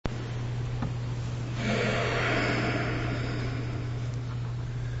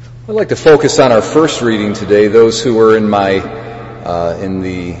I'd like to focus on our first reading today. Those who were in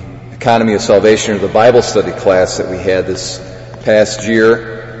the Economy of Salvation or the Bible study class that we had this past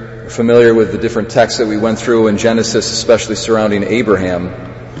year are familiar with the different texts that we went through in Genesis, especially surrounding Abraham.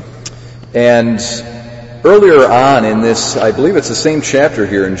 And earlier on in this, I believe it's the same chapter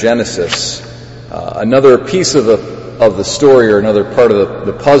here in Genesis, another piece of the story or another part of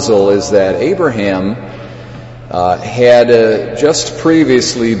the puzzle is that Abraham had just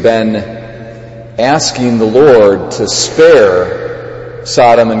previously been asking the Lord to spare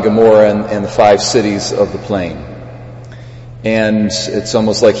Sodom and Gomorrah and the 5 cities of the plain. And it's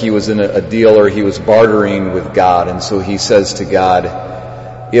almost like he was in a deal, or he was bartering with God. And so he says to God,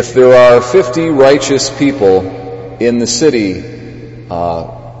 if there are 50 righteous people in the city,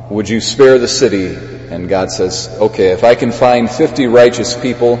 would you spare the city? And God says, okay, if I can find 50 righteous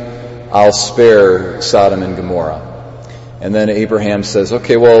people, I'll spare Sodom and Gomorrah. And then Abraham says,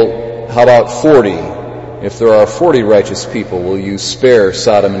 okay, well, how about 40? If there are 40 righteous people, will you spare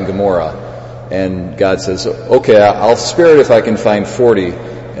Sodom and Gomorrah? And God says, okay, I'll spare it if I can find 40.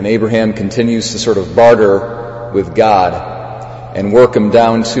 And Abraham continues to sort of barter with God and work him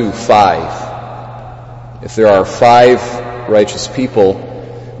down to 5. If there are 5 righteous people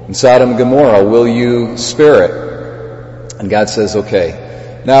in Sodom and Gomorrah, will you spare it? And God says, okay.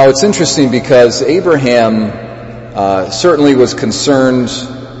 Now, it's interesting because Abraham certainly was concerned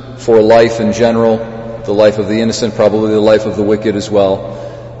for life in general, the life of the innocent, probably the life of the wicked as well.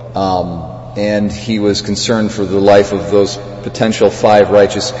 And he was concerned for the life of those potential 5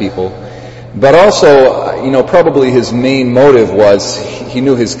 righteous people. But also, probably his main motive was he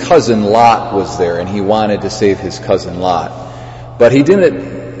knew his cousin Lot was there, and he wanted to save his cousin Lot. But he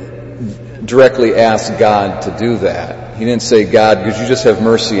didn't directly ask God to do that. He didn't say, God, could you just have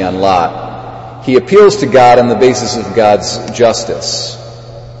mercy on Lot? He appeals to God on the basis of God's justice.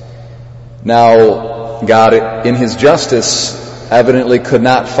 Now, God, in His justice, evidently could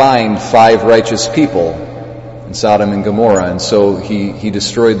not find 5 righteous people in Sodom and Gomorrah, and so He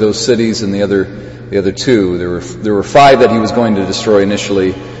destroyed those cities and the other 2. There were 5 that He was going to destroy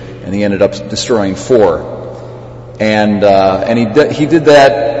initially, and He ended up destroying 4. And He did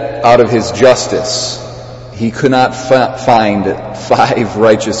that out of His justice. He could not find 5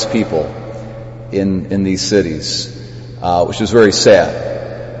 righteous people in these cities, which was very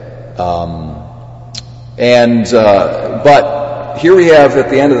sad. But here we have at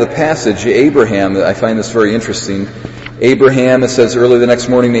the end of the passage, Abraham. I find this very interesting. Abraham, it says, early the next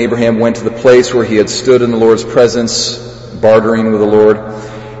morning, Abraham went to the place where he had stood in the Lord's presence, bartering with the Lord.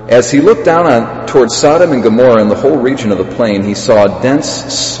 As he looked down towards Sodom and Gomorrah and the whole region of the plain, he saw dense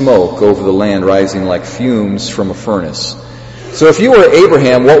smoke over the land rising like fumes from a furnace. So if you were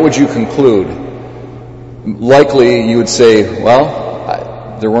Abraham, what would you conclude? Likely you would say,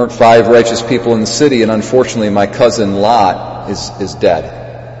 well, there weren't 5 righteous people in the city, and unfortunately my cousin Lot is dead.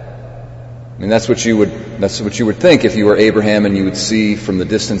 I mean, that's what you would think if you were Abraham and you would see from the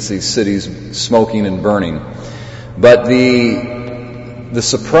distance these cities smoking and burning. But the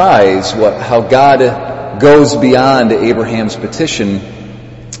surprise, how God goes beyond Abraham's petition,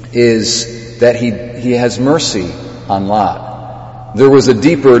 is that he has mercy on Lot. There was a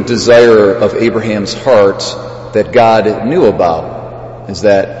deeper desire of Abraham's heart that God knew about, is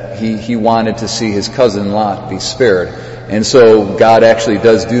that he wanted to see his cousin Lot be spared. And so God actually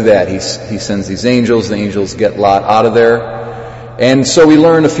does do that. He sends these angels. The angels get Lot out of there. And so we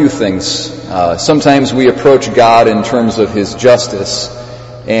learn a few things. Sometimes we approach God in terms of His justice,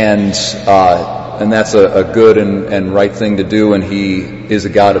 and that's a good and right thing to do, and He is a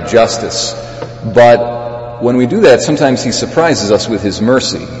God of justice. But when we do that, sometimes He surprises us with His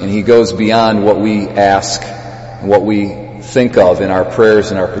mercy, and He goes beyond what we ask, what we think of in our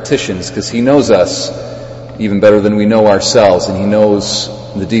prayers and our petitions, because He knows us even better than we know ourselves, and He knows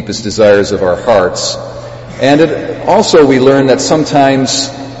the deepest desires of our hearts. And also we learn that sometimes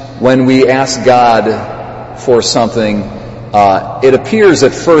when we ask God for something, it appears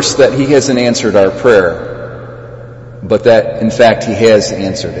at first that He hasn't answered our prayer, but that in fact He has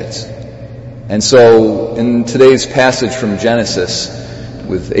answered it. And so in today's passage from Genesis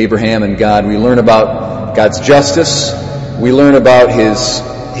with Abraham and God, we learn about God's justice, we learn about His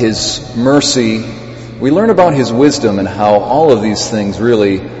mercy, we learn about His wisdom, and how all of these things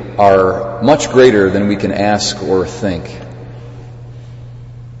really are much greater than we can ask or think.